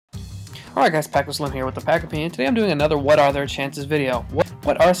Alright guys, PacOpinion here with the PacOpinion. Today I'm doing another What Are Their Chances video.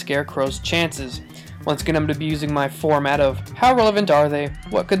 What are Scarecrow's chances? Once again I'm going to be using my format of how relevant are they,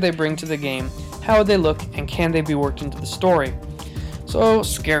 what could they bring to the game, how would they look, and can they be worked into the story. So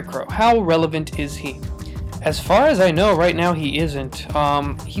Scarecrow, how relevant is he? As far as I know right now he isn't.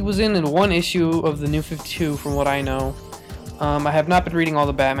 He was in one issue of the New 52 from what I know. I have not been reading all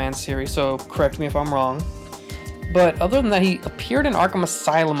the Batman series, so correct me if I'm wrong. But other than that, he appeared in Arkham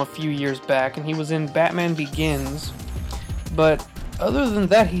Asylum a few years back, and he was in Batman Begins. But other than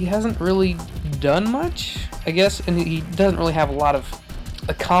that, he hasn't really done much, I guess, and he doesn't really have a lot of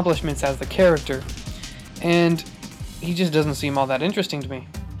accomplishments as the character. And he just doesn't seem all that interesting to me.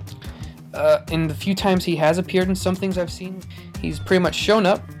 In the few times he has appeared in some things I've seen, he's pretty much shown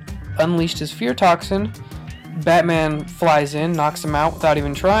up, unleashed his fear toxin, Batman flies in, knocks him out without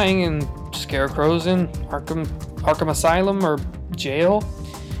even trying, and Scarecrow's in Arkham Asylum or jail.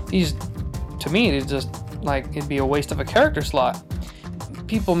 To me, it's just like it'd be a waste of a character slot.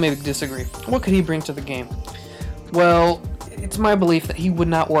 People may disagree. What could he bring to the game? Well, it's my belief that he would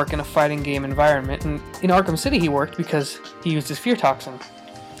not work in a fighting game environment, and in Arkham City he worked because he used his fear toxin.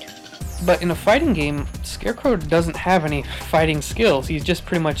 But in a fighting game, Scarecrow doesn't have any fighting skills. He's just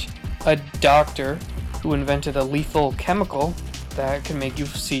pretty much a doctor who invented a lethal chemical that can make you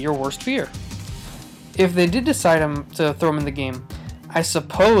see your worst fear. If they did decide to throw him in the game, I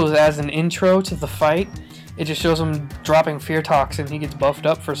suppose as an intro to the fight, it just shows him dropping fear toxin. He gets buffed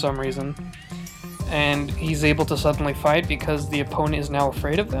up for some reason, and he's able to suddenly fight because the opponent is now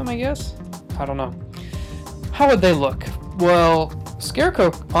afraid of them, I guess? I don't know. How would they look? Well,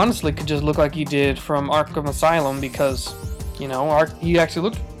 Scarecrow honestly could just look like he did from Arkham Asylum because, you know, he actually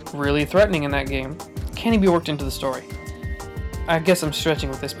looked really threatening in that game. Can he be worked into the story? I guess I'm stretching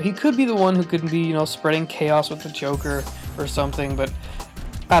with this, but he could be the one who could be, you know, spreading chaos with the Joker or something, but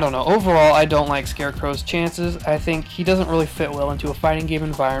I don't know. Overall, I don't like Scarecrow's chances. I think he doesn't really fit well into a fighting game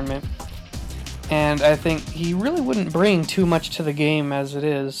environment, and I think he really wouldn't bring too much to the game as it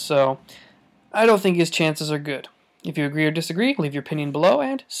is, so I don't think his chances are good. If you agree or disagree, leave your opinion below,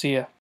 and see ya.